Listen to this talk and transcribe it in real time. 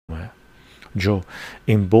Joe,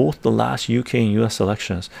 in both the last UK and US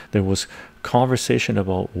elections, there was conversation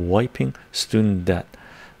about wiping student debt.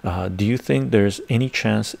 Do you think there's any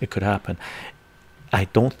chance it could happen? I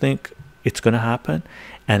don't think it's going to happen,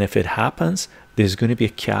 and if it happens, there's going to be a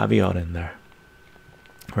caveat in there,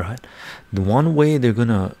 right? The one way they're going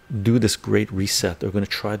to do this great reset, they're going to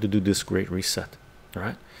try to do this great reset,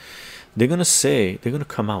 right? They're going to say, they're going to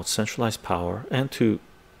come out, centralized power, and to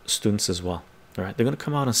students as well, right? They're going to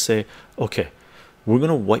come out and say, okay, we're going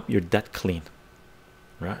to wipe your debt clean,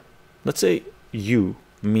 right? Let's say you,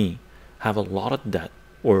 me, have a lot of debt,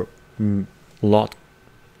 or lot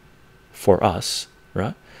for us,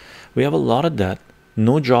 right? We have a lot of debt,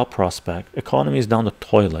 no job prospect, economy is down the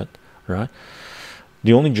toilet, right?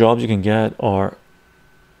 The only jobs you can get are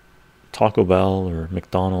Taco Bell or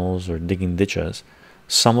McDonald's or digging ditches.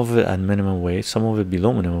 Some of it at minimum wage, some of it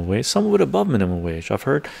below minimum wage, some of it above minimum wage. I've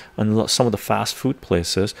heard on some of the fast food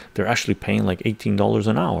places, they're actually paying like $18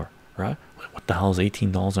 an hour, right? What the hell is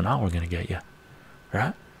 $18 an hour going to get you,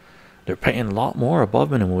 right? They're paying a lot more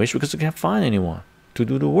above minimum wage because they can't find anyone to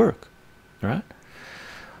do the work, right?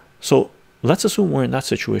 So let's assume we're in that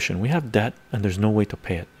situation. We have debt and there's no way to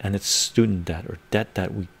pay it, and it's student debt or debt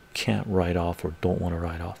that we can't write off or don't want to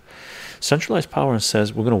write off. Centralized power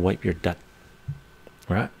says we're going to wipe your debt,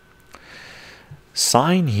 right?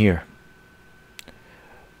 Sign here.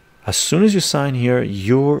 As soon as you sign here,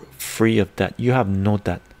 you're free of debt. You have no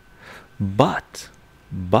debt, but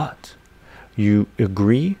you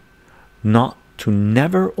agree not to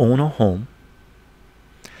never own a home,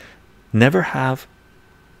 never have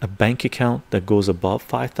a bank account that goes above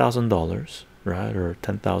 $5,000, right, or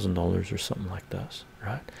 $10,000 or something like this,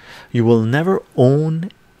 right? You will never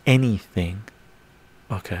own anything,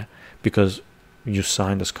 okay, because you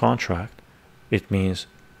signed this contract. It means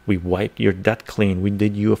we wiped your debt clean. We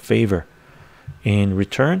did you a favor. In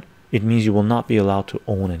return, it means you will not be allowed to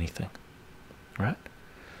own anything, right?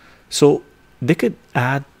 So they could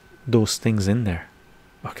add those things in there,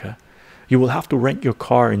 okay? You will have to rent your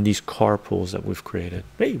car in these carpools that we've created.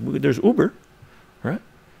 Hey, there's Uber, right?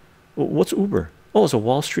 What's Uber? Oh, it's a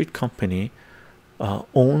Wall Street company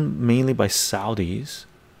owned mainly by Saudis,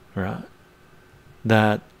 right?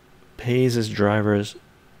 That pays its drivers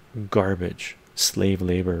garbage, slave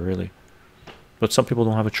labor, really. But some people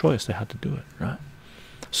don't have a choice; they had to do it, right?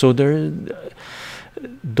 So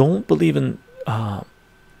don't believe in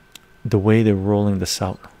the way they're rolling this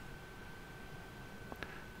out.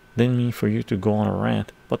 Didn't mean for you to go on a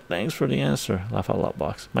rant, but thanks for the answer. Laugh out loud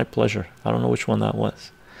box. My pleasure. I don't know which one that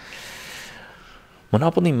was.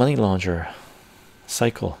 Monopoly money launderer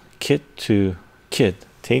cycle. Kid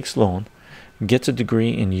takes loan, gets a degree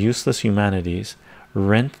in useless humanities,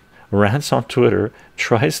 rants on Twitter,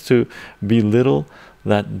 tries to belittle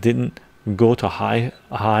that didn't go to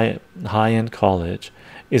high-end college,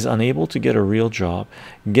 is unable to get a real job,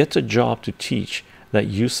 gets a job to teach that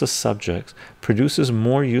useless subjects, produces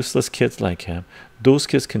more useless kids like him. Those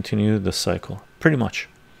kids continue the cycle. Pretty much.